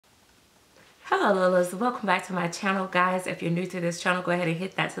Hello Lolas, welcome back to my channel, guys. If you're new to this channel, go ahead and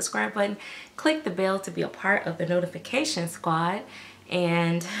hit that subscribe button, click the bell to be a part of the notification squad,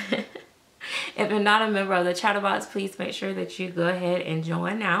 and if you're not a member of the Chatterbox, please make sure that you go ahead and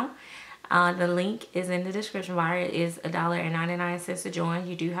join now. The link is in the description bar. It is $1.99 to join.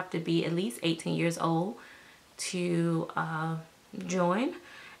 You do have to be at least 18 years old to join.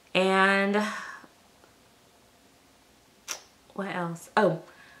 And what else? Oh,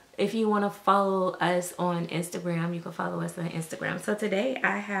 if you want to follow us on Instagram, you can follow us on Instagram. So today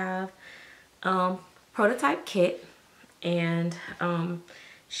I have Prototype Kit, and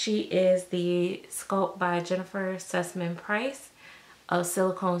she is the sculpt by Jennifer Sussman Price of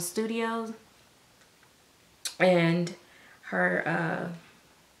Silicone Studios, and her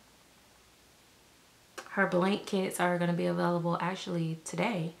blank kits are going to be available actually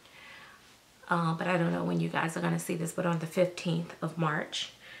today, but I don't know when you guys are going to see this, but on the 15th of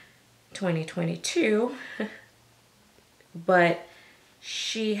March 2022. But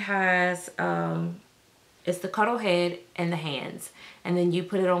she has it's the Cuddle head and the hands, and then you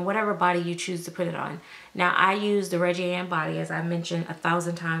put it on whatever body you choose to put it on. Now I use the Reggie Ann body, as I mentioned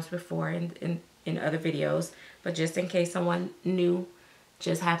 1,000 times before in other videos, but just in case someone new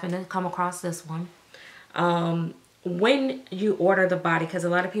just happened to come across this one, when you order the body, because a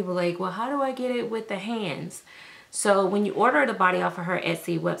lot of people are like, well, how do I get it with the hands? So when you order the body off of her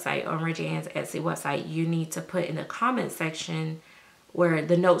Etsy website, on Reggie Ann's Etsy website, you need to put in the comment section where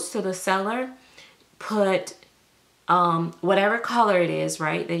the notes to the seller, put whatever color it is,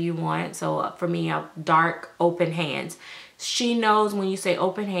 right, that you want. So for me, dark open hands. She knows when you say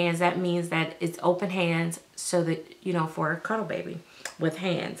open hands, that means that it's open hands, so that, you know, for a Cuddle baby with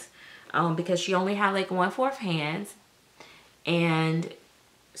hands. Because she only had like 1/4 hands, and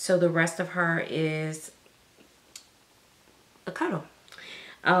so the rest of her is a Cuddle.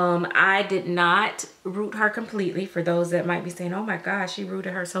 I did not root her completely, for those that might be saying, oh my gosh, she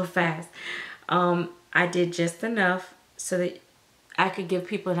rooted her so fast. I did just enough so that I could give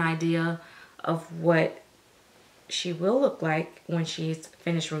people an idea of what she will look like when she's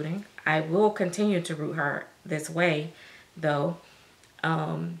finished rooting. I will continue to root her this way though.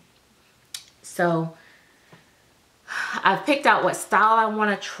 So I've picked out what style I want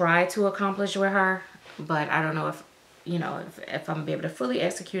to try to accomplish with her, but I don't know if, you know, if I'm gonna be able to fully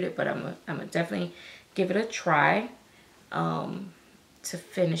execute it, but I'm gonna definitely give it a try to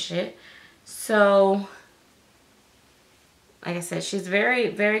finish it. So like I said, she's very,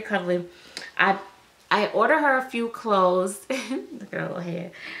 very cuddly. I order her a few clothes. Look at her little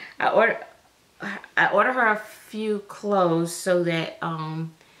head. I order her a few clothes so that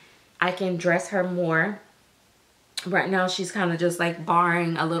I can dress her more. Right now she's kind of just like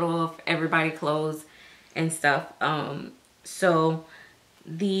borrowing a little of everybody's clothes and stuff. So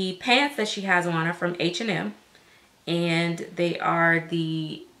the pants that she has on are from H&M, and they are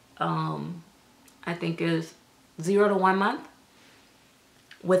the I think is 0 to 1 month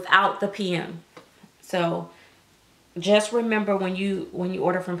without the PM. So just remember, when you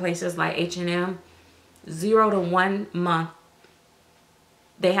order from places like H&M, 0 to 1 month,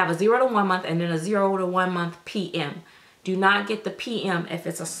 they have a 0 to 1 month and then a 0 to 1 month PM. Do not get the PM if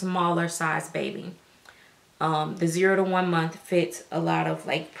it's a smaller size baby. The 0 to 1 month fits a lot of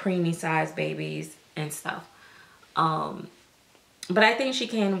like preemie size babies and stuff. But I think she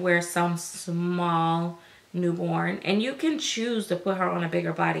can wear some small newborn, and you can choose to put her on a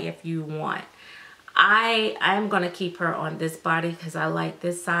bigger body if you want. I'm gonna keep her on this body because I like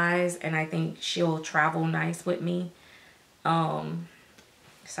this size, and I think she'll travel nice with me.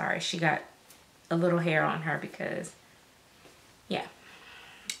 Sorry, she got a little hair on her because, yeah.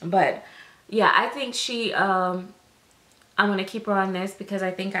 But yeah, I think she, I'm gonna keep her on this because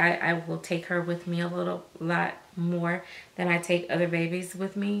I think I will take her with me a lot more than I take other babies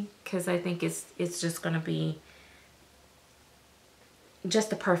with me, because I think it's just gonna be just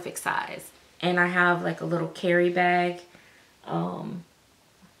the perfect size. And I have like a little carry bag,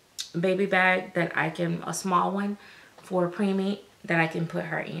 baby bag that I can, a small one for preemie, that I can put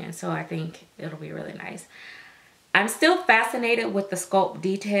her in. So I think it'll be really nice. I'm still fascinated with the sculpt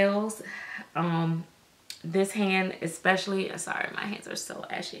details. This hand especially, sorry, my hands are so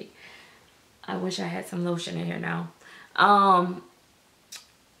ashy. I wish I had some lotion in here now.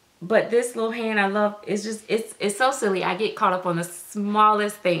 But this little hand I love. It's just, it's so silly. I get caught up on the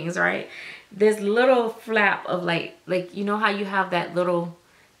smallest things, right? This little flap of like, you know how you have that little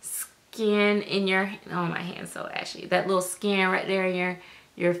skin in your, oh, my hand's so ashy. That little skin right there in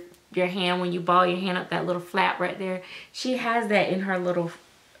your hand when you ball your hand up, that little flap right there. She has that in her little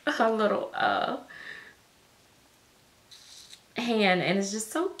hand, and it's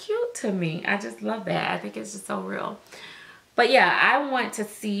just so cute to me. I just love that. I think it's just so real. But yeah, I want to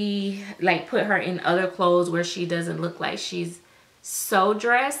see, like, put her in other clothes where she doesn't look like she's so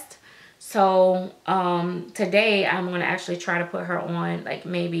dressed. So today I'm going to actually try to put her on, like,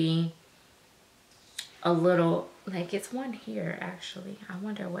 maybe a little, like, it's one here actually. I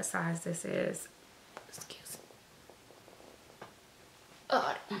wonder what size this is. Excuse me. Oh,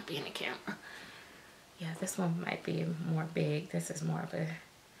 I don't want to be in the camera. Yeah, this one might be more big. This is more of a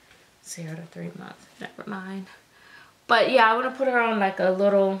 0 to 3 months. Never mind. But yeah, I want to put her on like a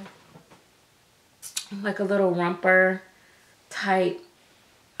little romper type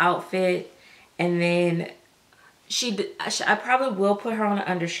outfit, and then I probably will put her on an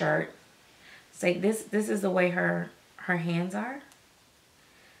undershirt. It's like this is the way her hands are.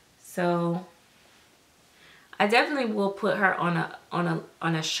 So I definitely will put her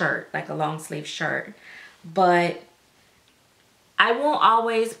on a shirt, like a long sleeve shirt, but I won't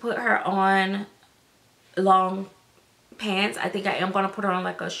always put her on long pants. I think I am going to put her on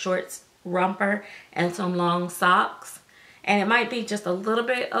like a short romper and some long socks, and it might be just a little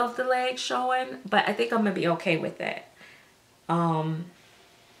bit of the leg showing, but I think I'm gonna be okay with that.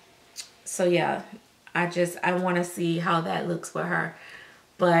 So yeah, I want to see how that looks with her,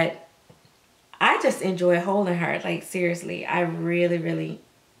 but I just enjoy holding her. Like, seriously, I really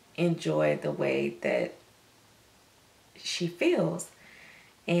enjoy the way that she feels.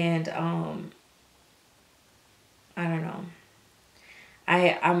 And I don't know.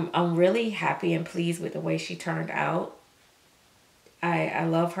 I'm really happy and pleased with the way she turned out. I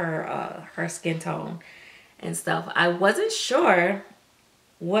love her skin tone and stuff. I wasn't sure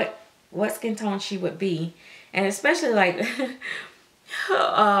what skin tone she would be, and especially like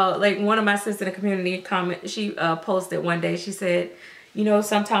like one of my sisters in the community comment, she posted one day, she said, you know,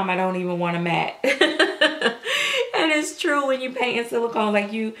 sometimes I don't even want to matte. And it's true, when you paint in silicone,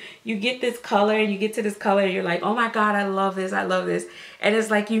 like you get this color and you get to this color and you're like, oh my God, I love this, I love this. And it's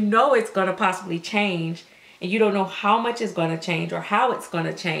like, you know, it's going to possibly change, and you don't know how much it's going to change or how it's going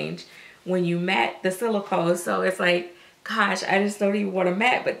to change when you matte the silicone. So it's like, gosh, I just don't even want to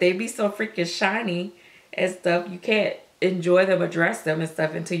matte, but they be so freaking shiny and stuff. You can't enjoy them or dress them and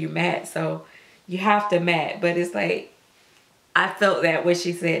stuff until you matte. So you have to matte. But it's like, I felt that when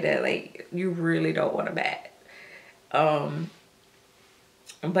she said that, like, you really don't want to matte.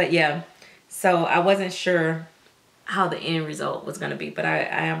 But yeah, so I wasn't sure how the end result was going to be, but I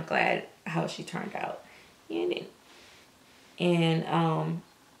am glad how she turned out. And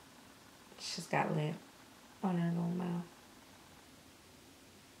she's got lip on her little mouth.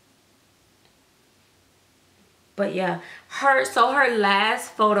 But yeah, her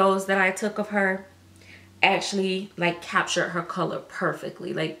last photos that I took of her actually like captured her color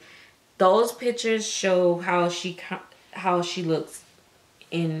perfectly. Like, those pictures show how she looks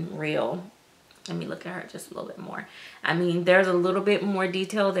in real. Let me look at her just a little bit more. I mean, there's a little bit more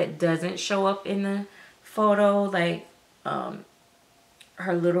detail that doesn't show up in the photo, like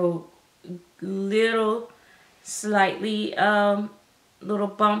her little slightly little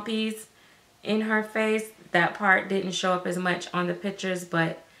bumpies in her face. That part didn't show up as much on the pictures,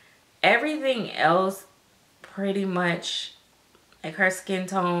 but everything else pretty much, like her skin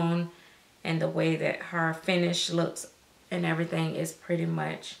tone and the way that her finish looks and everything, is pretty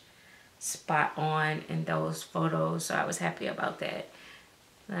much spot on in those photos. So I was happy about that.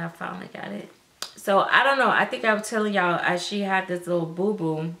 And I finally got it. So I don't know, I think I was telling y'all, she had this little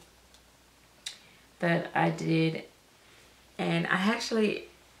boo-boo that I did, and it actually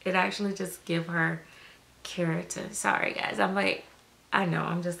just give her keratin. Sorry guys, I'm like, I know,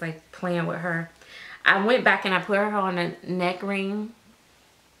 I'm just like playing with her. I went back and I put her on a neck ring.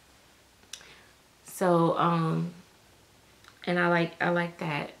 So and I like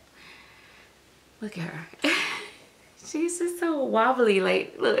that. Look at her. She's just so wobbly.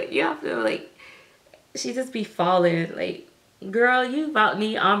 Like, look, you have to, like, she just be falling. Like, girl, you about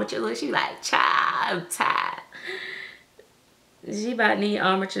need armature. Look, she like, child, I'm tired. She about need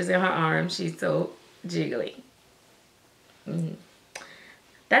armatures in her arms. She's so jiggly.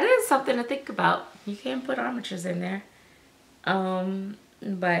 That is something to think about. You can put armatures in there.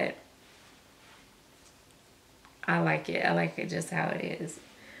 But I like it. I like it just how it is.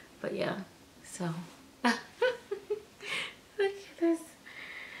 But yeah, so look at this.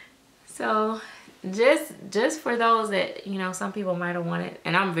 So just for those that, you know, some people might have wanted,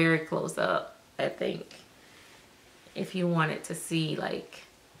 and I'm very close up, I think, if you wanted to see like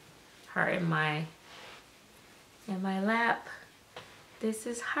her in my lap, this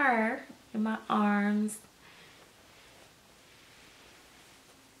is her in my arms.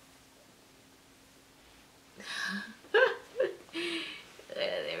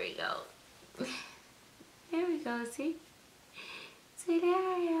 There we go. There we go, see? See, there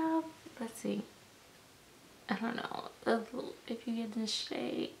I am. Let's see. I don't know if you get the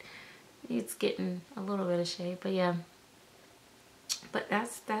shade. It's getting a little bit of shade, but yeah. But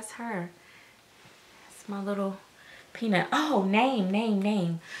that's her. That's my little peanut. Oh,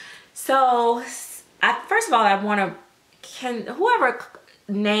 name. So, first of all, I want to, whoever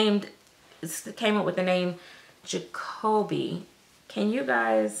came up with the name Jacoby, can you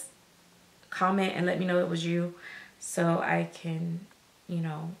guys comment and let me know it was you, so I can, you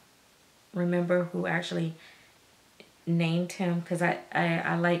know, remember who actually named him, because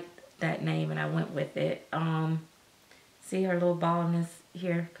I like that name and I went with it. See her little baldness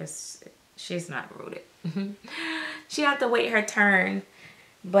here, because she's not rooted. She had to wait her turn.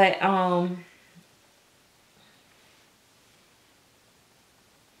 But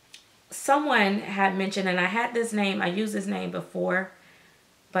someone had mentioned, and I had this name, I used this name before,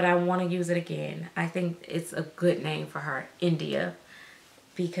 but I want to use it again. I think it's a good name for her, India,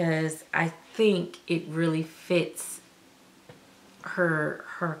 because I think it really fits her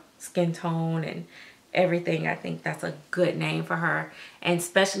skin tone and everything. I think that's a good name for her, and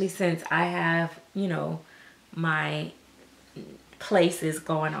especially since I have, you know, my places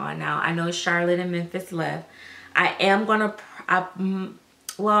going on now. I know Charlotte and Memphis left. I am gonna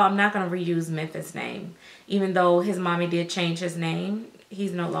well, I'm not gonna reuse Memphis' name, even though his mommy did change his name.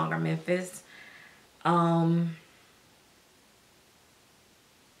 He's no longer Memphis. I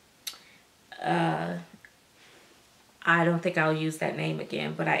don't think I'll use that name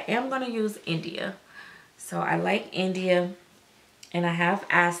again, but I am gonna use India. So I like India, and I have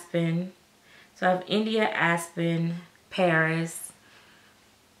Aspen. So I have India, Aspen, Paris.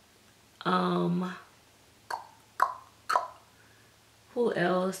 Who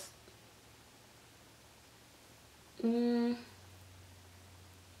else?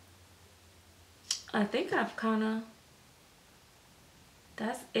 I think I've kind of,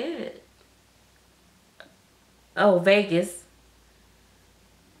 that's it. Oh, Vegas.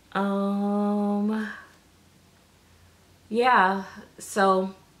 Yeah,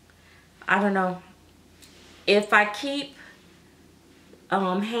 so I don't know. If I keep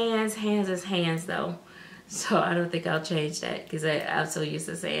hands is hands though. So I don't think I'll change that, because I'm so used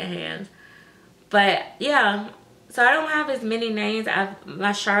to saying hands. But yeah, so I don't have as many names.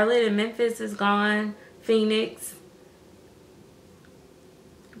 My Charlotte and Memphis is gone. Phoenix.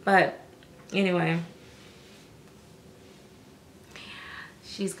 But anyway,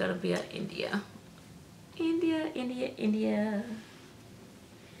 she's gonna be an India. India.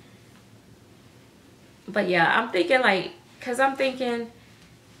 But yeah, I'm thinking like, because I'm thinking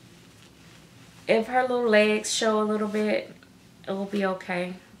if her little legs show a little bit, it will be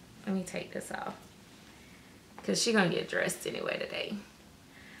okay. Let me take this off, because she's gonna get dressed anyway today.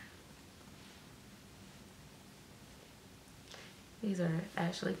 These are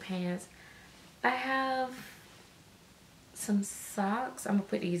actually pants. I have some socks. I'm gonna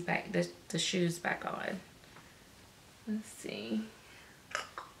put these back, the shoes back on. Let's see.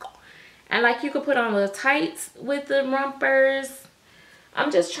 And like, you could put on little tights with the rompers. I'm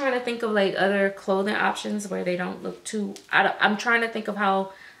just trying to think of like other clothing options where they don't look too, I'm trying to think of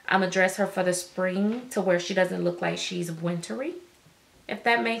how I'm gonna dress her for the spring to where she doesn't look like she's wintry, if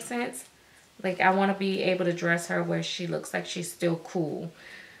that makes sense. Like, I want to be able to dress her where she looks like she's still cool.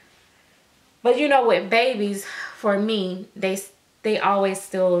 But you know, with babies, for me, they always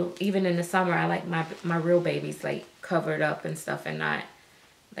still, even in the summer, I like my real babies like covered up and stuff, and not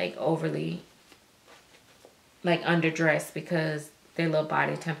like overly like underdressed, because their little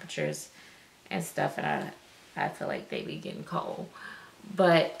body temperatures and stuff, and I feel like they be getting cold.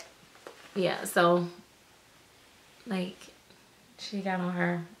 But yeah, so like, she got on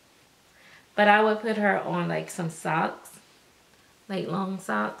her, but I would put her on like some socks, like long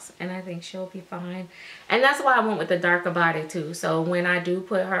socks, and I think she'll be fine. And that's why I went with the darker body too. So when I do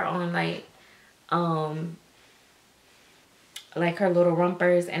put her on like her little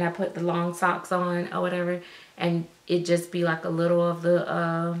rompers, and I put the long socks on or whatever, and it just be like a little of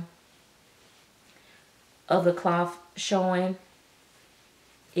the cloth showing,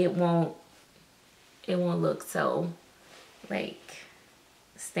 it won't look so like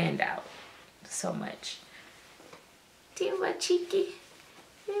stand out so much. Dear my cheeky,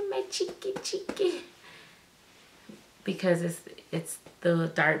 dear my cheeky, because it's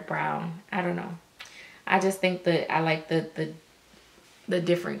the dark brown. I don't know. I just think that I like the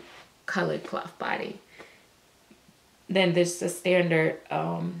different colored cloth body than this the standard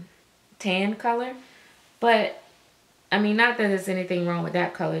tan color. But I mean, not that there's anything wrong with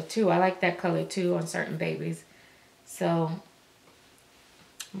that color too. I like that color too on certain babies. So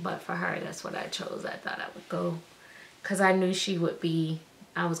But for her, that's what I chose. I thought I would go, because I knew she would be,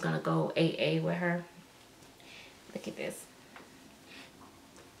 I was going to go AA with her. Look at this.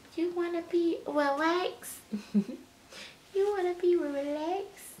 You want to be relaxed? You want to be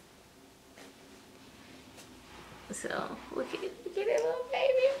relaxed? So, look at that little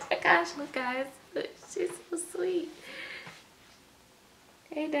baby. Oh my gosh, look guys. Look, she's so sweet.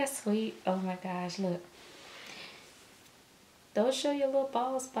 Ain't that sweet? Oh my gosh, look. Don't show your little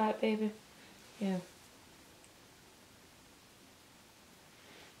ball spot, baby. Yeah.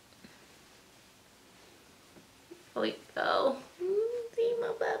 There we go. See my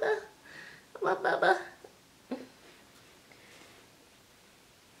bubba. My bubba.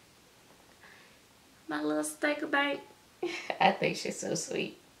 My little steak bank. I think she's so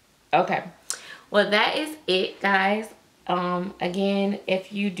sweet. Okay. Well, that is it, guys. Again,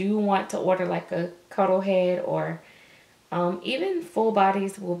 if you do want to order like a cuddle head, or even full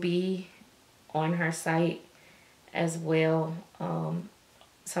bodies will be on her site as well.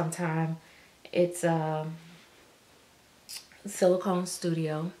 Sometime it's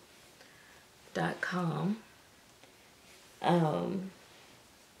siliconestudio.com.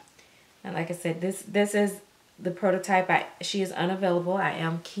 And like I said, this is the prototype. She is unavailable. I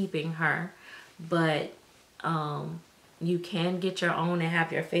am keeping her, but you can get your own and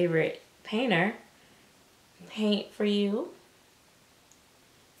have your favorite painter paint for you,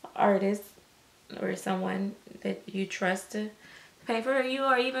 artist, or someone that you trust to paint for you,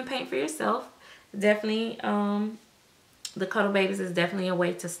 or even paint for yourself. Definitely, the Cuddle Babies is definitely a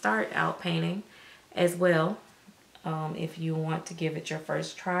way to start out painting as well. If you want to give it your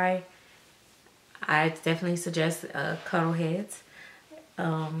first try, I definitely suggest Cuddle Heads.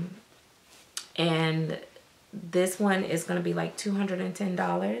 And this one is going to be like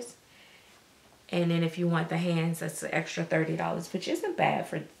 $210. And then if you want the hands, that's an extra $30, which isn't bad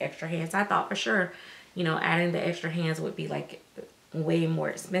for extra hands. I thought for sure, you know, adding the extra hands would be like way more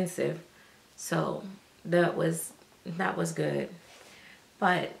expensive. So that was good.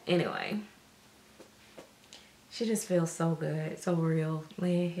 But anyway, she just feels so good, so real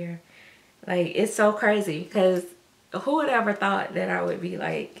laying here. Like, it's so crazy, because who would ever thought that I would be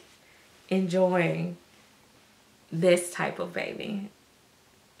like enjoying this type of baby?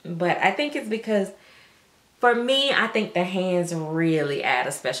 But I think it's because, for me, I think the hands really add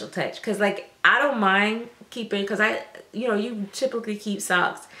a special touch. Because, like, I don't mind keeping, because you typically keep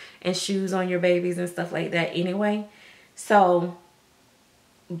socks and shoes on your babies and stuff like that anyway. So,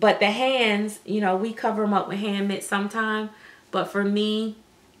 but the hands, we cover them up with hand mitts sometimes. But for me,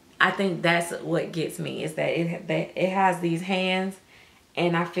 I think that's what gets me, is that it has these hands,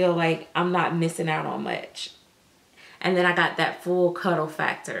 and I feel like I'm not missing out on much. And then I got that full cuddle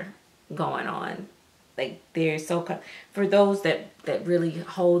factor going on. Like, they're so, for those that really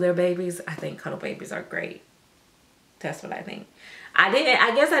hold their babies, I think Cuddle Babies are great. That's what I think. I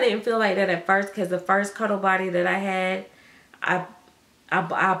guess I didn't feel like that at first, because the first cuddle body that I had, I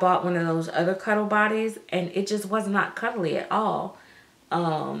bought one of those other cuddle bodies, and it just was not cuddly at all.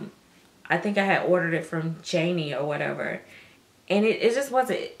 I think I had ordered it from Janie or whatever, and it just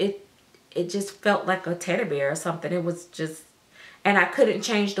wasn't, it just felt like a teddy bear or something. It was just, and I couldn't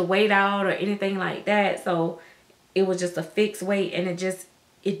change the weight out or anything like that. So it was just a fixed weight, and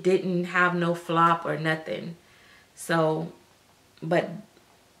it didn't have no flop or nothing. So, but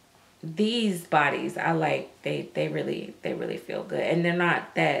these bodies, I like, they really feel good. And they're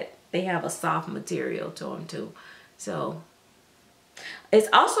not that, they have a soft material to them too. So it's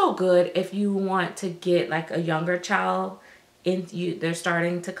also good if you want to get like a younger child, they're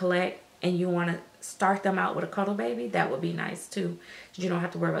starting to collect, and you want to start them out with a Cuddle Baby. That would be nice too. You don't have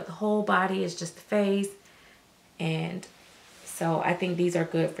to worry about the whole body. It's just the face. And so I think these are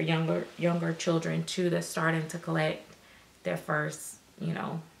good for younger children too, that's starting to collect their first,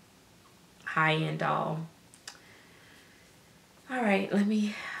 high-end doll. All right, let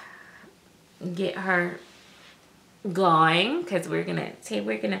me get her going, because we're gonna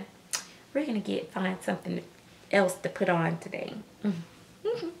find something else to put on today.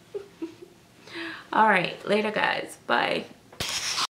 All right, later guys, bye.